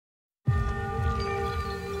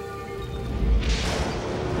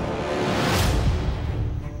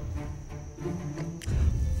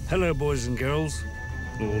Hello, boys and girls,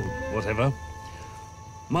 or whatever.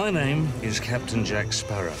 My name is Captain Jack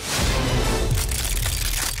Sparrow.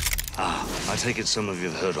 I take it some of you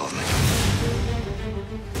have heard of me.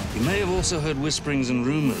 You may have also heard whisperings and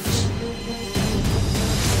rumors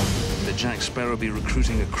that Jack Sparrow be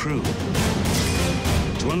recruiting a crew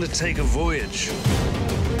to undertake a voyage to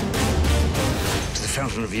the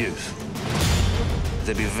Fountain of Youth.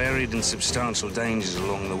 There'd be varied and substantial dangers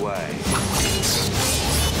along the way,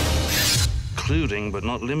 including, but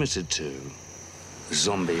not limited to,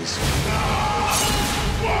 zombies,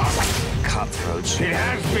 cutthroats. It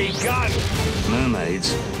has begun!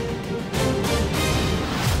 Mermaids.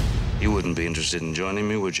 You wouldn't be interested in joining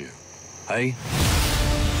me, would you? Hey?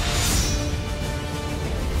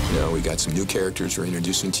 No, we got some new characters we're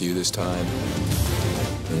introducing to you this time.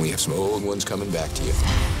 And we have some old ones coming back to you.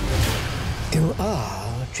 You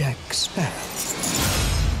are Jack Sparrow.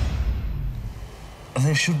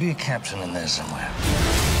 There should be a captain in there somewhere.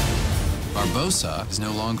 Barbossa is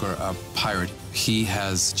no longer a pirate. He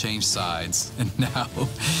has changed sides and now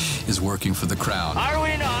is working for the crown. Are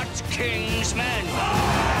we not king's men?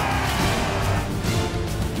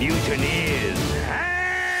 Mutineers,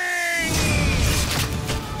 hang!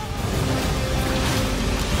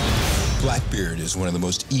 Blackbeard is one of the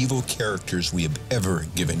most evil characters we have ever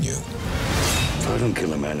given you. If I don't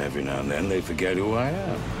kill a man every now and then, they forget who I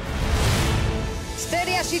am.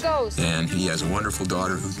 Steady as she goes. And he has a wonderful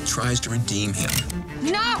daughter who tries to redeem him.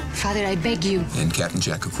 No! Father, I beg you. And Captain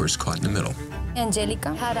Jack, of course, caught in the middle.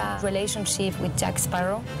 Angelica had a relationship with Jack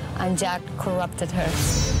Sparrow, and Jack corrupted her.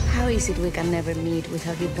 How is it we can never meet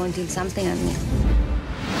without you pointing something at me?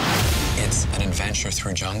 It's an adventure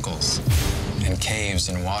through jungles and caves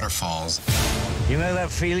and waterfalls. You know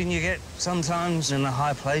that feeling you get sometimes in a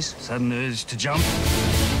high place? Sudden urge to jump?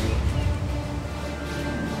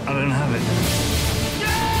 I don't have it.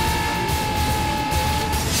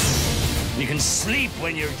 You can sleep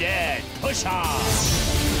when you're dead. Push on!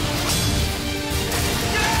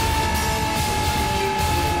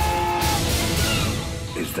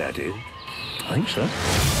 Is that it? I think so.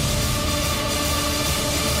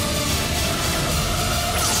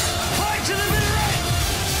 Fight to the bitter end!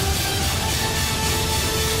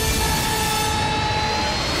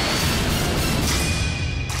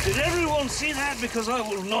 Did everyone see that? Because I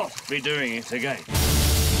will not be doing it again.